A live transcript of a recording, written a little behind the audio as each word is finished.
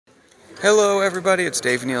Hello, everybody. It's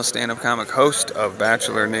Dave Neal, stand-up comic, host of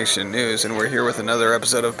Bachelor Nation News, and we're here with another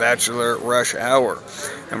episode of Bachelor Rush Hour.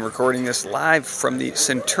 I'm recording this live from the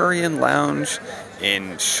Centurion Lounge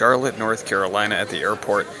in Charlotte, North Carolina at the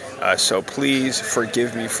airport, so please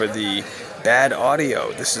forgive me for the bad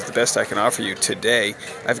audio. This is the best I can offer you today.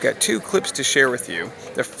 I've got two clips to share with you.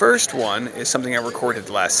 The first one is something I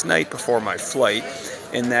recorded last night before my flight,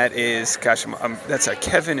 and that is, that's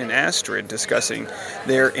Kevin and Astrid discussing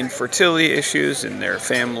their infertility issues in their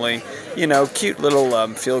family. You know, cute little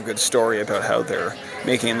feel-good story about how they're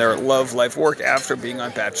making their love life work after being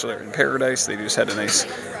on Bachelor in Paradise. They just had a nice,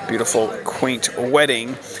 beautiful, quaint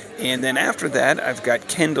wedding. And then after that, I've got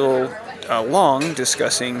Kendall Long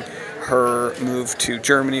discussing her move to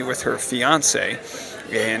Germany with her fiance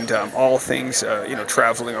and all things,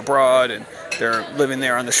 traveling abroad, and they're living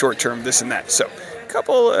there on the short term, this and that. So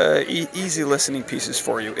couple easy listening pieces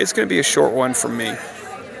for you. It's going to be a short one for me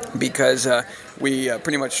because we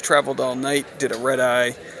pretty much traveled all night, did a red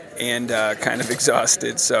eye, and kind of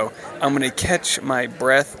exhausted. So I'm going to catch my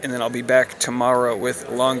breath, and then I'll be back tomorrow with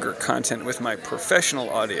longer content with my professional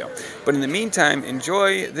audio. But in the meantime,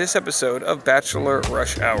 enjoy this episode of Bachelor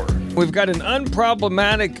Rush Hour. We've got an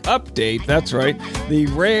unproblematic update. That's right. The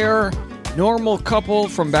rare normal couple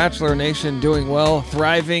from Bachelor Nation doing well,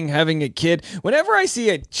 thriving, having a kid. Whenever I see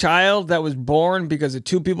a child that was born because of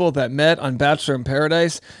two people that met on Bachelor in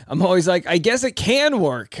Paradise, I'm always like, I guess it can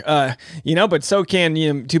work, but so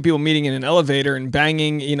can, two people meeting in an elevator and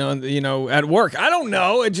banging, at work. I don't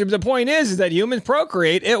know. The point is that humans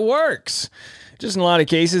procreate. It works. Just in a lot of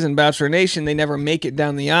cases in Bachelor Nation, they never make it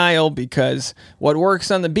down the aisle because what works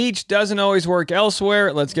on the beach doesn't always work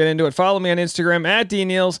elsewhere. Let's get into it. Follow me on Instagram at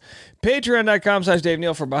DNeals, patreon.com/Dave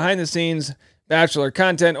Neal for behind the scenes Bachelor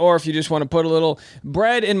content, or if you just want to put a little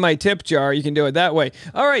bread in my tip jar, you can do it that way.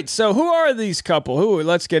 All right, so who are these couple?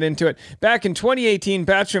 Let's get into it. Back in 2018,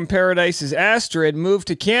 Bachelor in Paradise's Astrid moved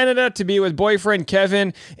to Canada to be with boyfriend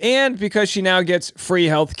Kevin, and because she now gets free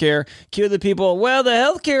health care. Cue the people, well, the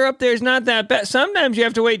health care up there is not that bad. Sometimes you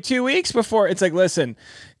have to wait 2 weeks before. It's like, listen,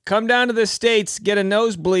 come down to the States, get a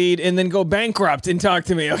nosebleed, and then go bankrupt and talk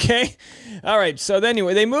to me, okay? All right, so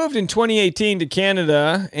anyway, they moved in 2018 to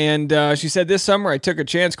Canada, and she said, this summer I took a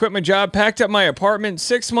chance, quit my job, packed up my apartment.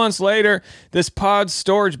 6 months later, this pod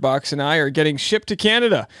storage box and I are getting shipped to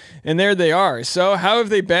Canada, and there they are. So how have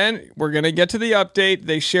they been? We're going to get to the update.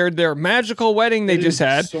 They shared their magical wedding they just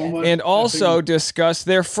had, and also discussed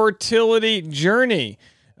their fertility journey.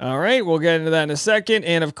 All right, we'll get into that in a second,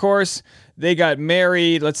 and of course, they got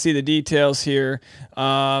married. Let's see the details here.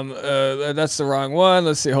 That's the wrong one.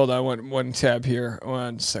 Let's see. Hold on. One tab here.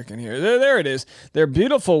 1 second here. There it is. Their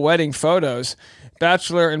beautiful wedding photos.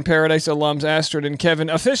 Bachelor in Paradise alums Astrid and Kevin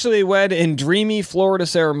officially wed in dreamy Florida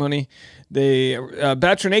ceremony. The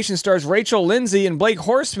Bachelor Nation stars Rachel Lindsay and Blake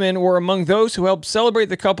Horstman were among those who helped celebrate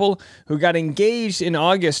the couple who got engaged in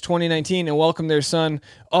August 2019 and welcomed their son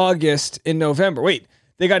August in November. Wait.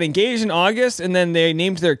 They got engaged in August, and then they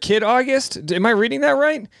named their kid August? Am I reading that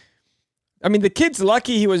right? I mean, the kid's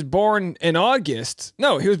lucky he was born in August.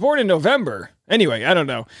 No, he was born in November. Anyway, I don't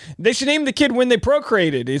know. They should name the kid when they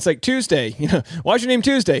procreated. It's like Tuesday. Why'd you name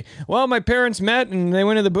Tuesday? Well, my parents met, and they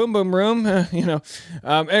went to the boom boom room.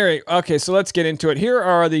 Anyway, okay, so let's get into it. Here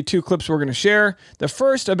are the two clips we're going to share. The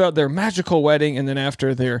first about their magical wedding, and then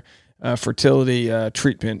after their fertility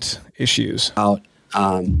treatment issues.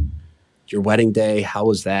 Your wedding day, how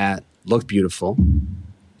was that? Looked beautiful.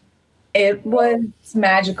 It was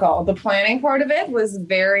magical. The planning part of it was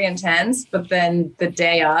very intense, but then the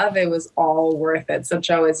day of, it was all worth it. So,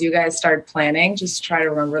 Joe, as you guys start planning, just try to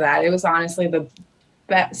remember that. It was honestly the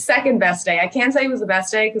second best day. I can't say it was the best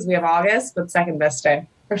day because we have August, but second best day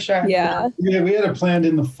for sure. Yeah, we had it planned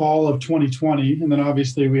in the fall of 2020, and then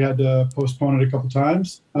obviously we had to postpone it a couple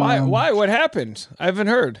times. Why? What happened? I haven't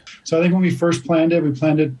heard. So I think when we first planned it, we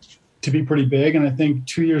planned it to be pretty big. And I think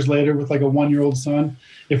 2 years later with like a 1-year-old son,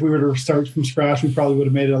 if we were to start from scratch, we probably would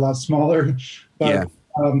have made it a lot smaller. But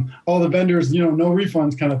all the vendors, no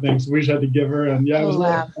refunds kind of thing. So we just had to give her. And it was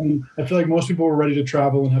and I feel like most people were ready to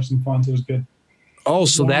travel and have some fun. So it was good. Oh,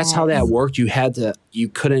 so that's how that worked. You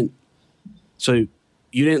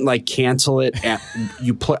didn't like cancel it.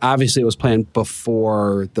 Obviously it was planned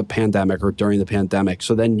before the pandemic or during the pandemic.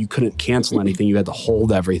 So then you couldn't cancel anything. You had to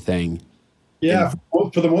hold everything. Yeah,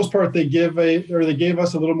 for the most part, they gave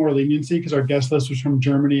us a little more leniency because our guest list was from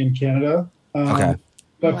Germany and Canada. Okay.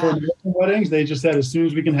 But for American weddings, they just said as soon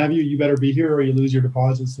as we can have you, you better be here or you lose your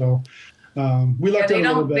deposit. So we lucked out a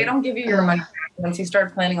little bit. They don't give you your money back once you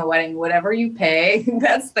start planning a wedding. Whatever you pay,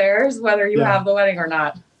 that's theirs, whether you have the wedding or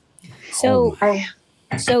not. So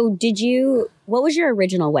what was your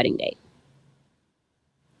original wedding date?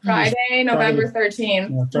 Friday, November 13th,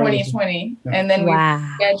 Yeah, Friday. 2020. Yeah. And then we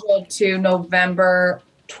Wow. scheduled to November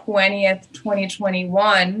 20th,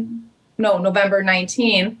 2021. No, November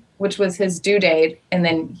 19th, which was his due date. And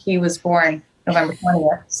then he was born November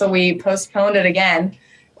 20th. So we postponed it again.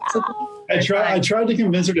 So I tried to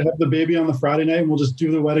convince her to have the baby on the Friday night and we'll just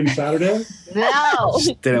do the wedding Saturday. No,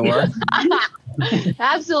 Didn't work.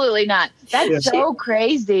 absolutely not. That's so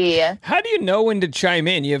crazy. How do you know when to chime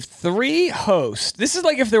in? You have 3 hosts. This is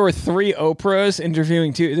like if there were 3 Oprahs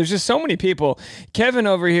interviewing 2. There's just so many people. Kevin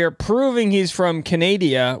over here proving he's from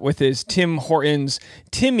Canada with his Tim Hortons,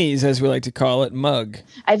 Timmy's as we like to call it, mug.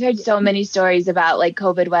 I've heard so many stories about like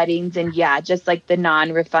COVID weddings and just like the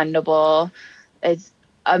non-refundable. It's,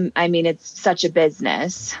 I mean, it's such a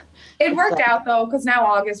business. it worked out though, because now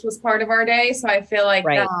August was part of our day. So I feel like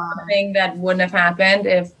that's something that wouldn't have happened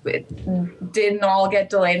if it didn't all get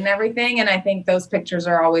delayed and everything. And I think those pictures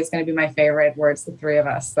are always going to be my favorite where it's the 3 of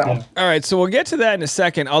us. So. All right, so we'll get to that in a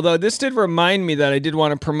second. Although this did remind me that I did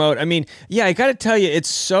want to promote. I mean, I got to tell you, it's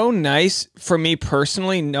so nice for me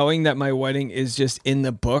personally knowing that my wedding is just in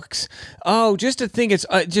the books. Oh, just to think it's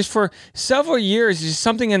just for several years, just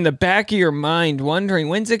something in the back of your mind, wondering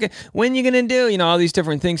when you gonna do, all these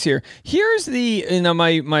different things here. Here's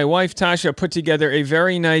my wife Tasha put together a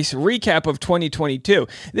very nice recap of 2022.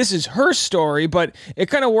 This is her story, but it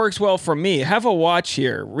kind of works well for me. Have a watch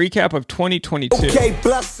here. Recap of 2022. Okay,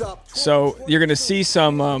 bless up. So you're going to see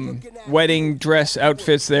some wedding dress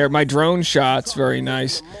outfits there. My drone shots, very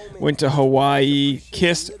nice. Went to Hawaii,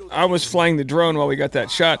 kissed. I was flying the drone while we got that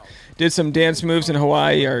shot. Did some dance moves in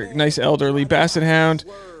Hawaii, our nice elderly basset hound.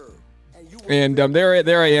 And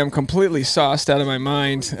there I am, completely sauced out of my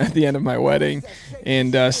mind at the end of my wedding,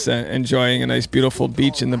 and enjoying a nice, beautiful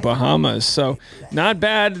beach in the Bahamas. So, not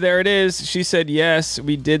bad. There it is. She said yes.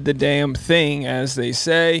 We did the damn thing, as they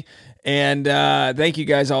say. And thank you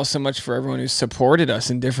guys all so much for everyone who's supported us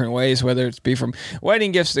in different ways, whether it's be from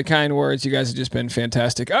wedding gifts to kind words. You guys have just been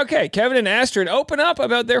fantastic. Okay, Kevin and Astrid, open up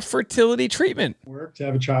about their fertility treatment. Work to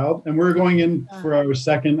have a child, and we're going in for our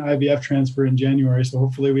second IVF transfer in January, so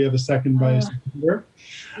hopefully we have a second by September.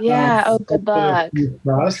 Yeah, good luck. We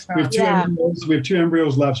have two embryos. We have 2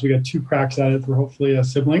 embryos left, so we got 2 cracks at it for hopefully a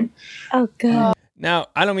sibling. Oh, good. Now,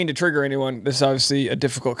 I don't mean to trigger anyone. This is obviously a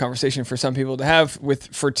difficult conversation for some people to have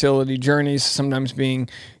with fertility journeys, sometimes being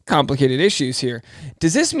complicated issues here.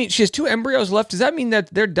 Does this mean she has 2 embryos left? Does that mean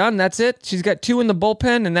that they're done? That's it? She's got 2 in the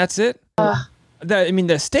bullpen and that's it?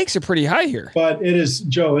 The stakes are pretty high here. But it is,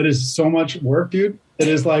 Joe, it is so much work, dude. It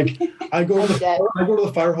is like, I go to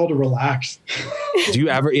the fire hall to relax. Do you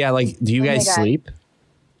ever, do you guys sleep?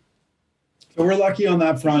 So we're lucky on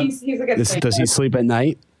that front. He's a good sleeper. Does he sleep at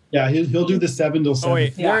night? Yeah, he'll do the 7 till 7. Oh,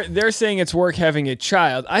 wait, they're saying it's work having a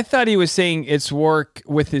child. I thought he was saying it's work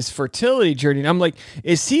with his fertility journey. And I'm like,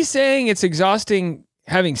 is he saying it's exhausting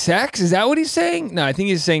having sex? Is that what he's saying? No, I think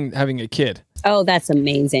he's saying having a kid. Oh, that's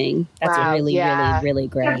amazing. That's really, yeah. really, really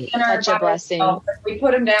great. Such a blessing. We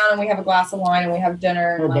put him down and we have a glass of wine and we have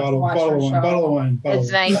dinner. Or and bottle of wine.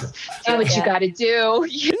 It's nice. Do what you got to do.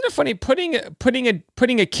 Isn't it funny? Putting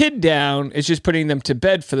a kid down is just putting them to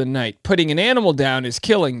bed for the night. Putting an animal down is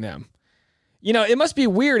killing them. It must be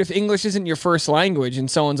weird if English isn't your first language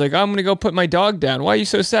and someone's like, I'm going to go put my dog down. Why are you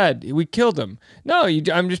so sad? We killed him. No,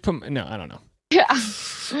 I'm just putting... No, I don't know. Yeah.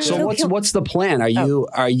 So what's the plan? Are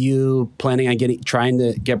you planning on trying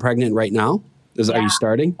to get pregnant right now? Are you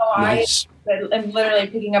starting? So Nice. I'm literally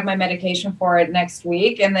picking up my medication for it next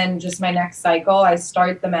week, and then just my next cycle, I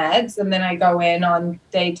start the meds, and then I go in on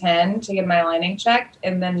day 10 to get my lining checked,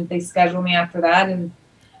 and then they schedule me after that and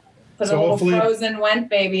put a little frozen wet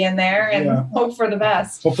baby in there and hope for the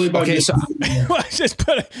best. Hopefully,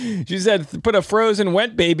 she said put a frozen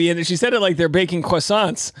wet baby in it. She said it like they're baking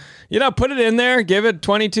croissants. Put it in there, give it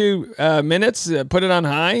 22 minutes, put it on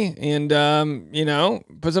high, and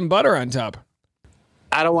put some butter on top.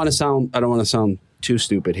 I don't want to sound too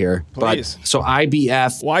stupid here. Please. But so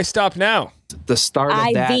IVF. Why stop now? The start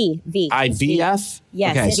of that. IVF?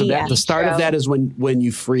 Yes. Okay, so the start of that is when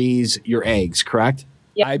you freeze your eggs, correct?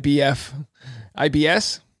 Yeah.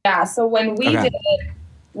 IBS? Yeah, so when we did it,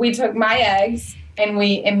 we took my eggs and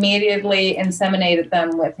we immediately inseminated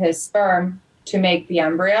them with his sperm to make the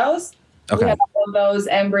embryos. Okay. We had all of those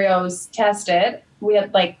embryos tested. We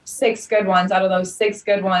had like 6 good ones. Out of those 6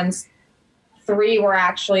 good ones, 3 were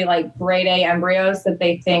actually like grade A embryos that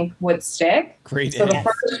they think would stick. So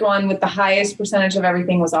the first one with the highest percentage of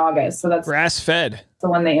everything was August. So that's grass-fed. The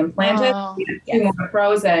one they implanted. We had 2 more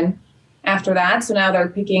frozen after that. So now they're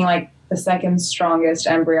picking like the second strongest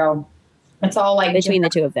embryo It's all like between the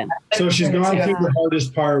two of them. So she's gone through the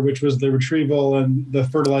hardest part, which was the retrieval and the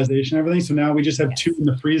fertilization and everything. So now we just have two in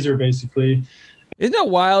the freezer, basically. Isn't it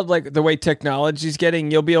wild, like, the way technology's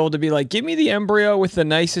getting? You'll be able to be like, give me the embryo with the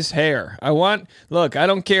nicest hair. I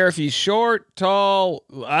don't care if he's short, tall,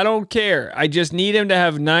 I don't care. I just need him to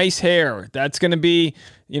have nice hair. That's going to be,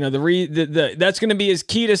 that's going to be his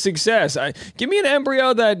key to success. Give me an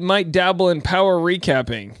embryo that might dabble in power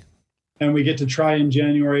recapping. And we get to try in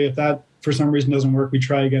January. If that for some reason doesn't work, we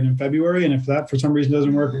try again in February. And if that for some reason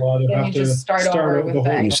doesn't work, we'll have to start over the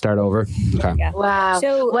whole. You start over. Okay. Yeah. Wow.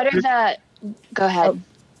 So what are the? Go ahead.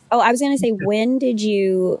 Oh, I was going to say, when did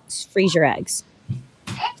you freeze your eggs?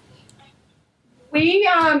 We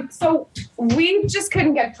just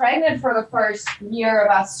couldn't get pregnant for the first year of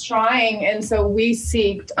us trying, and so we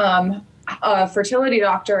sought a fertility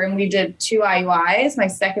doctor, and we did 2 IUIs. My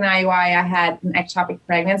second IUI, I had an ectopic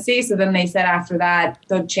pregnancy. So then they said after that,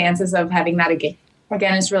 the chances of having that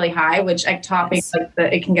again is really high, which ectopic,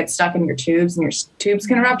 it can get stuck in your tubes and your tubes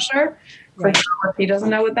can rupture. Right. For if he doesn't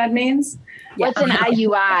know what that means. What's an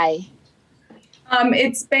IUI?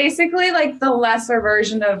 It's basically like the lesser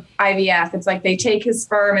version of IVF. It's like they take his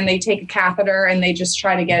sperm and they take a catheter and they just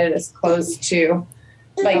try to get it as close to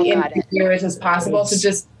inconspicuous as possible to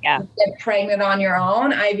just get pregnant on your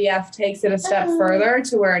own. IVF takes it a step further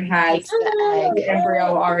to where it has the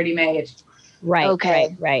embryo already made. Right.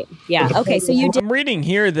 Okay. Right. Yeah. Okay. So you did. I'm reading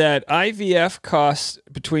here that IVF costs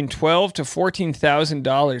between $12,000 to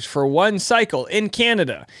 $14,000 for one cycle in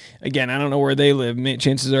Canada. Again, I don't know where they live.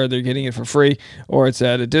 Chances are they're getting it for free or it's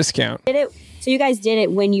at a discount. So you guys did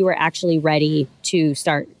it when you were actually ready to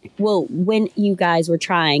start. Well, when you guys were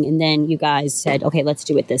trying, and then you guys said, "Okay, let's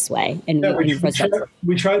do it this way." And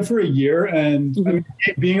we tried for a year, and I mean,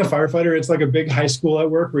 being a firefighter, it's like a big high school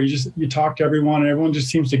at work where you talk to everyone, and everyone just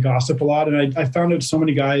seems to gossip a lot. And I found out so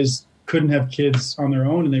many guys couldn't have kids on their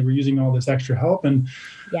own, and they were using all this extra help. And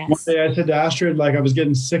one day I said to Astrid, like, I was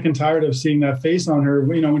getting sick and tired of seeing that face on her.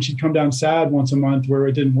 When she'd come down sad once a month where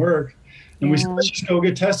it didn't work. And we said, let's just go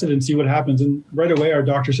get tested and see what happens. And right away, our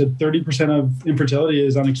doctor said 30% of infertility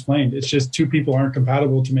is unexplained. It's just two people aren't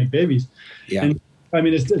compatible to make babies. Yeah. And I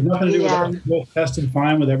mean, it's nothing to do with us. We both tested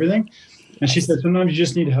fine with everything. And she said, sometimes you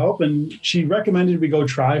just need help. And she recommended we go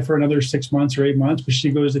try for another 6 months or 8 months. But she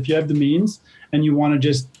goes, if you have the means and you want to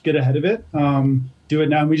just get ahead of it, do it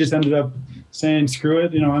now. And we just ended up saying, screw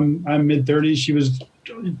it. I'm mid-30s. She was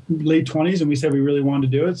late 20s. And we said we really wanted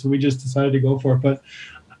to do it. So we just decided to go for it. But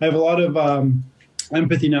I have a lot of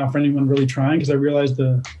empathy now for anyone really trying, because I realized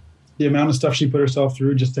the amount of stuff she put herself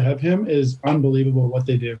through just to have him is unbelievable what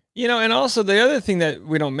they do. And also the other thing that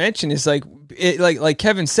we don't mention is like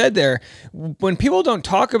Kevin said there, when people don't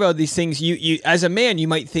talk about these things, you as a man, you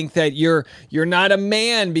might think that you're not a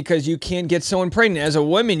man because you can't get someone pregnant. As a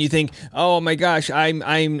woman, you think, oh my gosh,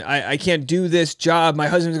 I can't do this job. My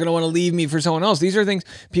husband's going to want to leave me for someone else. These are things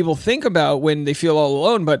people think about when they feel all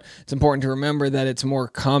alone, but it's important to remember that it's more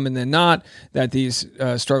common than not that these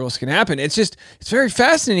struggles can happen. It's very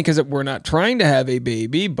fascinating because we're not trying to have a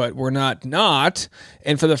baby, but we're not.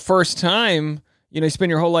 And for the first time, you spend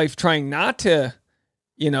your whole life trying not to,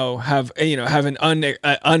 have an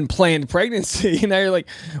unplanned pregnancy. Now you're like,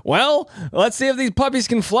 well, let's see if these puppies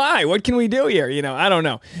can fly. What can we do here? I don't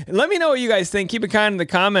know. Let me know what you guys think. Keep it kind in the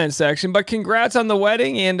comments section. But congrats on the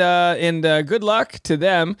wedding and good luck to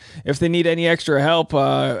them. If they need any extra help,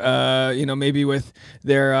 maybe with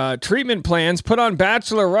their treatment plans, put on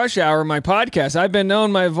Bachelor Rush Hour, my podcast. I've been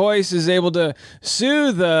known my voice is able to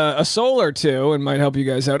soothe a soul or two and might help you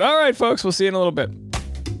guys out. All right, folks, we'll see you in a little bit.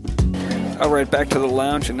 All right, back to the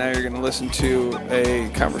lounge, and now you're going to listen to a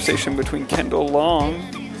conversation between Kendall Long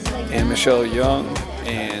and Michelle Young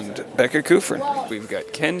and Becca Kufrin. We've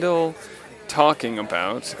got Kendall talking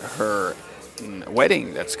about her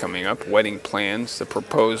wedding that's coming up, wedding plans, the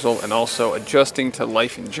proposal, and also adjusting to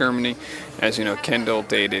life in Germany. As you know, Kendall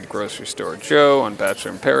dated Grocery Store Joe on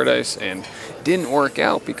Bachelor in Paradise and didn't work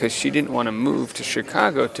out because she didn't want to move to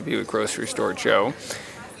Chicago to be with Grocery Store Joe.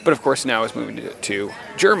 But of course now is moving to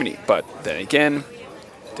Germany. But then again,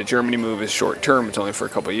 the Germany move is short term. It's only for a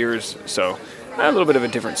couple of years. So a little bit of a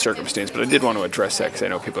different circumstance. But I did want to address that because I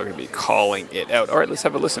know people are going to be calling it out. All right, let's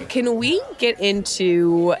have a listen. Can we get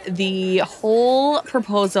into the whole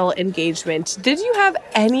proposal engagement? Did you have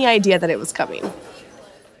any idea that it was coming?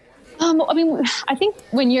 I think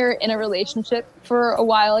when you're in a relationship for a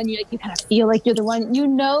while and you kind of feel like you're the one, you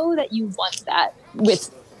know that you want that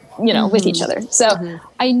with each other. So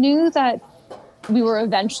I knew that we were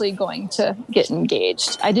eventually going to get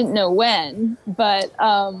engaged. I didn't know when, but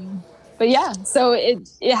yeah, so it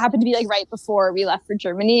happened to be like right before we left for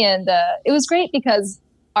Germany. And it was great because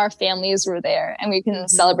our families were there and we can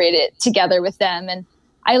celebrate it together with them. And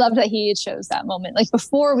I loved that he chose that moment, like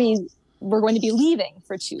before we were going to be leaving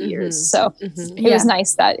for 2 years. So it was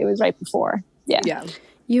nice that it was right before. Yeah.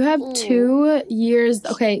 You have 2 years.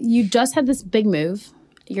 Okay. You just had this big move.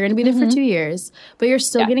 You're going to be there for 2 years, but you're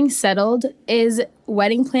still getting settled. Is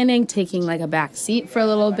wedding planning taking like a back seat for a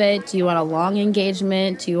little bit? Do you want a long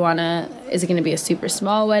engagement? Is it going to be a super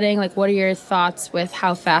small wedding? Like, what are your thoughts with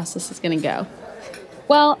how fast this is going to go?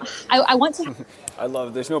 Well, I want to. I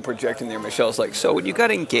love, there's no projecting there. Michelle's like, so when you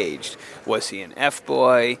got engaged, was he an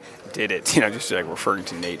F-boy? Did it, just like referring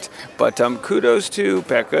to Nate. But kudos to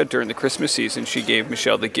Becca. During the Christmas season, she gave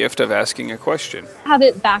Michelle the gift of asking a question. Have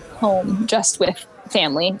it back home just with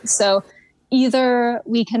family. So either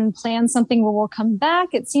we can plan something where we'll come back.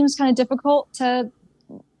 It seems kind of difficult to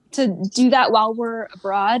do that while we're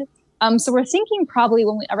abroad. So we're thinking probably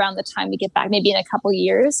around the time we get back, maybe in a couple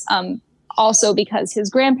years. Also because his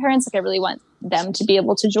grandparents, like I really want them to be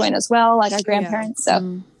able to join as well, like our grandparents.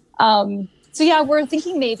 So, we're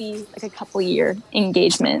thinking maybe like a couple year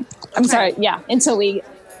engagement. I'm sorry. Yeah. Until we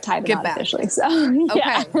tie them out officially. So,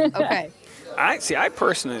 Okay. I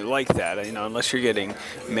personally like that, unless you're getting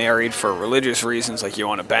married for religious reasons, like you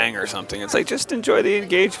want to bang or something. It's like, just enjoy the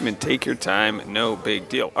engagement. Take your time. No big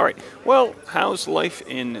deal. All right. Well, how's life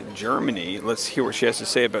in Germany? Let's hear what she has to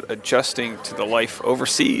say about adjusting to the life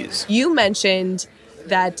overseas. You mentioned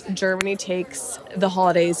that Germany takes the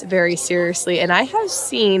holidays very seriously, and I have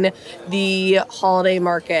seen the holiday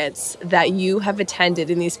markets that you have attended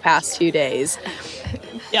in these past few days.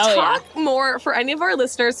 Talk more, for any of our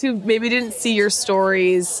listeners who maybe didn't see your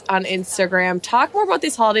stories on Instagram, talk more about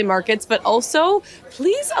these holiday markets, but also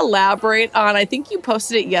please elaborate on, I think you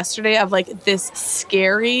posted it yesterday, of like this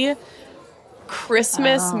scary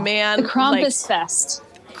Christmas man. The Krampus Fest.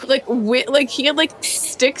 Like he had like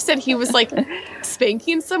sticks that he was like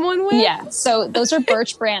spanking someone with. Yeah, so those are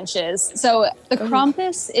birch branches. So the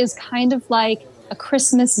Krampus is kind of like a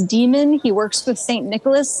Christmas demon. He works with Saint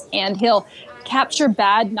Nicholas, and he'll capture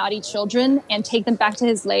bad, naughty children and take them back to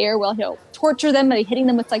his lair. Well, he'll torture them by hitting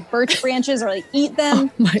them with like birch branches or like eat them.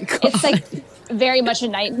 Oh my God. It's like very much a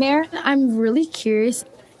nightmare. I'm really curious.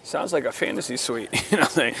 Sounds like a fantasy suite.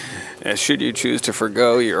 Should you choose to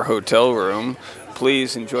forgo your hotel room,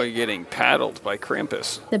 please enjoy getting paddled by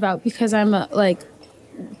Krampus. Because I'm a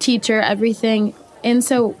teacher, everything. And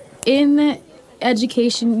so in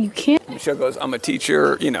education, you can't. Michelle goes, I'm a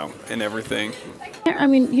teacher, and everything. I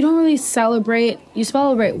mean, you don't really celebrate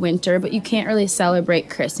winter, but you can't really celebrate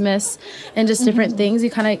Christmas and just different things. You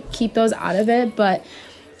kind of keep those out of it. But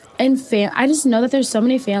I just know that there's so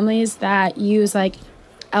many families that use like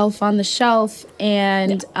Elf on the Shelf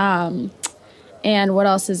and what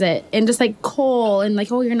else is it? And just like coal and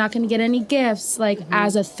like, oh, you're not going to get any gifts, like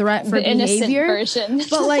as a threat for the behavior. Innocent version.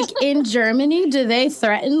 But like in Germany, do they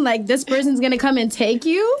threaten like this person's going to come and take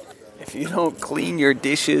you? If you don't clean your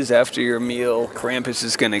dishes after your meal, Krampus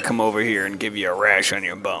is going to come over here and give you a rash on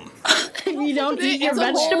your bum. If you don't eat your It's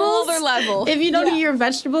vegetables, a whole other level. If you don't eat your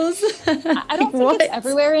vegetables, I don't think it's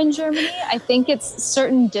everywhere in Germany. I think it's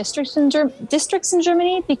certain districts in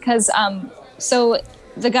Germany because so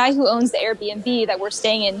the guy who owns the Airbnb that we're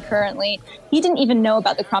staying in currently, he didn't even know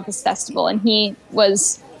about the Krampus Festival, and he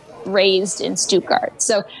was raised in Stuttgart.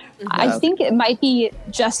 So I think it might be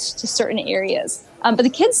just to certain areas. But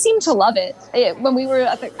the kids seem to love it. When we were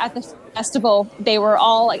at the festival, they were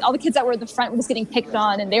all the kids that were at the front were just getting picked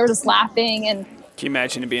on, and they were just laughing. And can you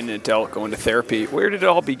imagine being an adult going to therapy? Where did it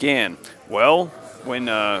all begin? Well, when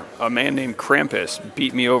a man named Krampus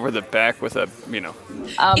beat me over the back with a,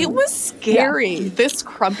 it was scary. Yeah. This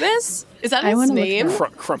Krampus? Is that his name?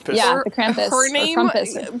 Krampus. Yeah, the Krampus. Her name.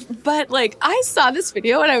 Krampus. But I saw this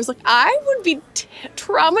video and I was like, I would be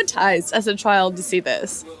traumatized as a child to see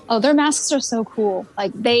this. Oh, their masks are so cool.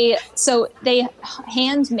 They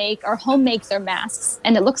hand make or home make their masks,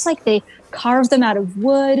 and it looks like they carve them out of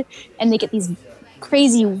wood, and they get these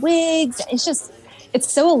crazy wigs. It's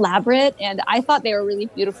so elaborate, and I thought they were really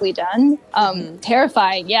beautifully done.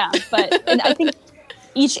 Terrifying, yeah. But and I think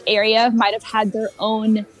each area might have had their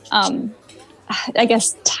own,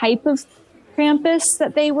 type of Krampus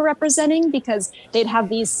that they were representing, because they'd have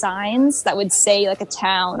these signs that would say like a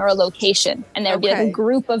town or a location, and there would be like a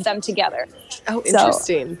group of them together. Oh,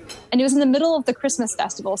 interesting. And it was in the middle of the Christmas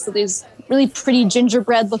festival, so these really pretty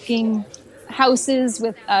gingerbread-looking houses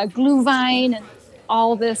with glühwein and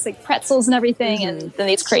all this like pretzels and everything, and then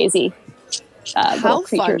these crazy little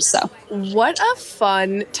creatures. So what a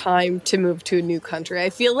fun time to move to a new country. I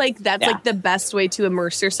feel like that's like the best way to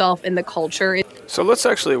immerse yourself in the culture. So let's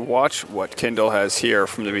actually watch what Kendall has here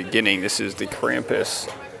from the beginning. This is the Krampus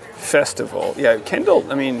festival. Yeah, Kendall,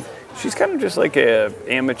 I mean, she's kind of just like a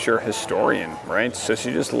amateur historian, right? So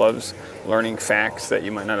she just loves learning facts that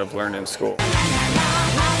you might not have learned in school.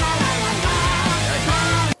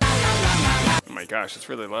 Oh my gosh, it's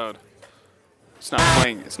really loud. It's not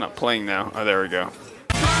playing. It's not playing now. Oh, there we go.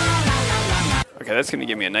 Okay, that's going to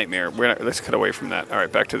give me a nightmare. Let's cut away from that. All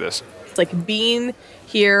right, back to this. It's like being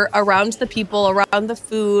here around the people, around the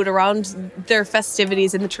food, around their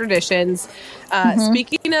festivities and the traditions.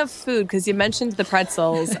 Speaking of food, because you mentioned the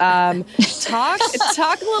pretzels, talk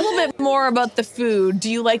a little bit more about the food. Do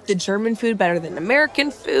you like the German food better than American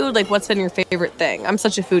food? Like, what's been your favorite thing? I'm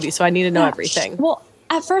such a foodie, so I need to know everything. Well,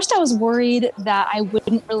 at first I was worried that I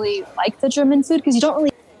wouldn't really like the German food because you don't really.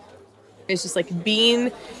 It's just like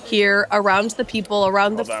being here around the people,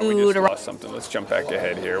 around the food. We just lost something. Let's jump back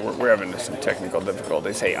ahead here. We're having some technical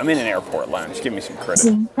difficulties. Hey, I'm in an airport lounge. Give me some credit.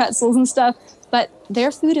 Some pretzels and stuff, but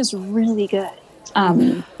their food is really good.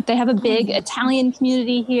 They have a big Italian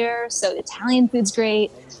community here, so Italian food's great.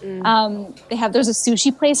 There's a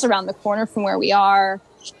sushi place around the corner from where we are.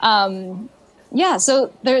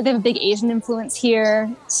 So they have a big Asian influence here.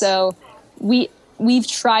 So we've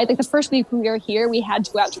tried, like the first week we were here, we had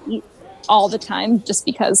to go out to eat all the time just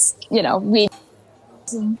because, we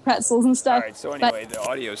some pretzels and stuff. All right, so anyway, the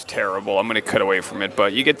audio's terrible. I'm going to cut away from it,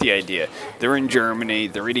 but you get the idea. They're in Germany.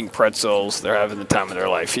 They're eating pretzels. They're having the time of their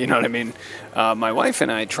life. You know what I mean? My wife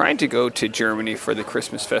and I tried to go to Germany for the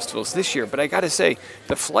Christmas festivals this year, but I got to say,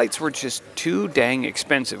 the flights were just too dang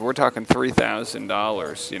expensive. We're talking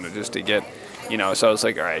 $3,000, just to get, so I was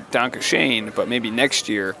like, all right, danke Shane, but maybe next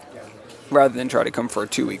year, rather than try to come for a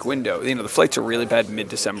 2-week window. The flights are really bad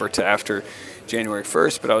mid-December to after January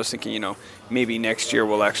 1st, but I was thinking, maybe next year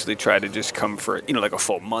we'll actually try to just come for, like a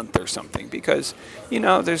full month or something, because,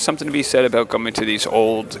 there's something to be said about coming to these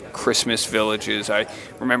old Christmas villages. I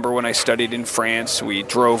remember when I studied in France, we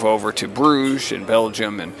drove over to Bruges in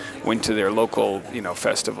Belgium and went to their local,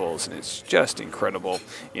 festivals, and it's just incredible.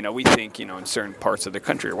 We think, in certain parts of the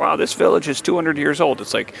country, wow, this village is 200 years old.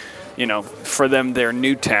 It's like, for them, their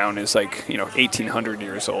new town is like, 1,800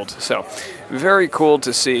 years old. So very cool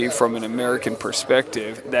to see from an American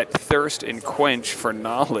perspective that thirst and quench for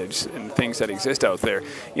knowledge and things that exist out there.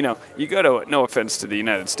 You go to, no offense to the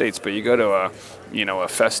United States, but you go to a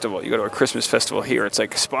festival, you go to a Christmas festival here, it's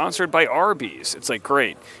like sponsored by Arby's. It's like,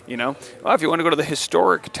 great, well, if you want to go to the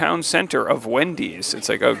historic town center of Wendy's, it's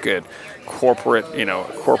like, oh, good, corporate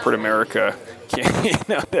America.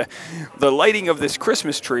 The lighting of this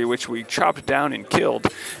Christmas tree, which we chopped down and killed,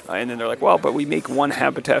 and then they're like, well, but we make one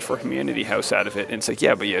Habitat for Humanity house out of it. And it's like,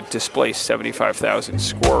 yeah, but you displaced 75,000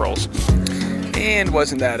 squirrels. And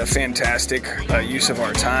wasn't that a fantastic use of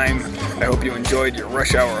our time? I hope you enjoyed your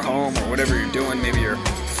rush hour home or whatever you're doing. Maybe you're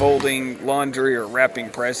folding laundry or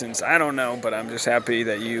wrapping presents. I don't know, but I'm just happy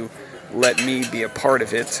that you let me be a part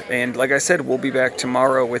of it. And like I said, we'll be back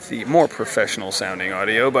tomorrow with the more professional sounding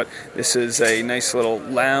audio, but this is a nice little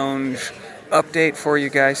lounge update for you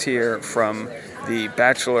guys here from the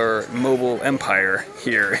Bachelor mobile empire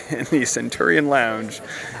here in the Centurion Lounge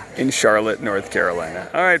in Charlotte, North Carolina.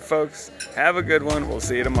 All right, folks, have a good one. We'll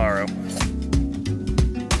see you tomorrow.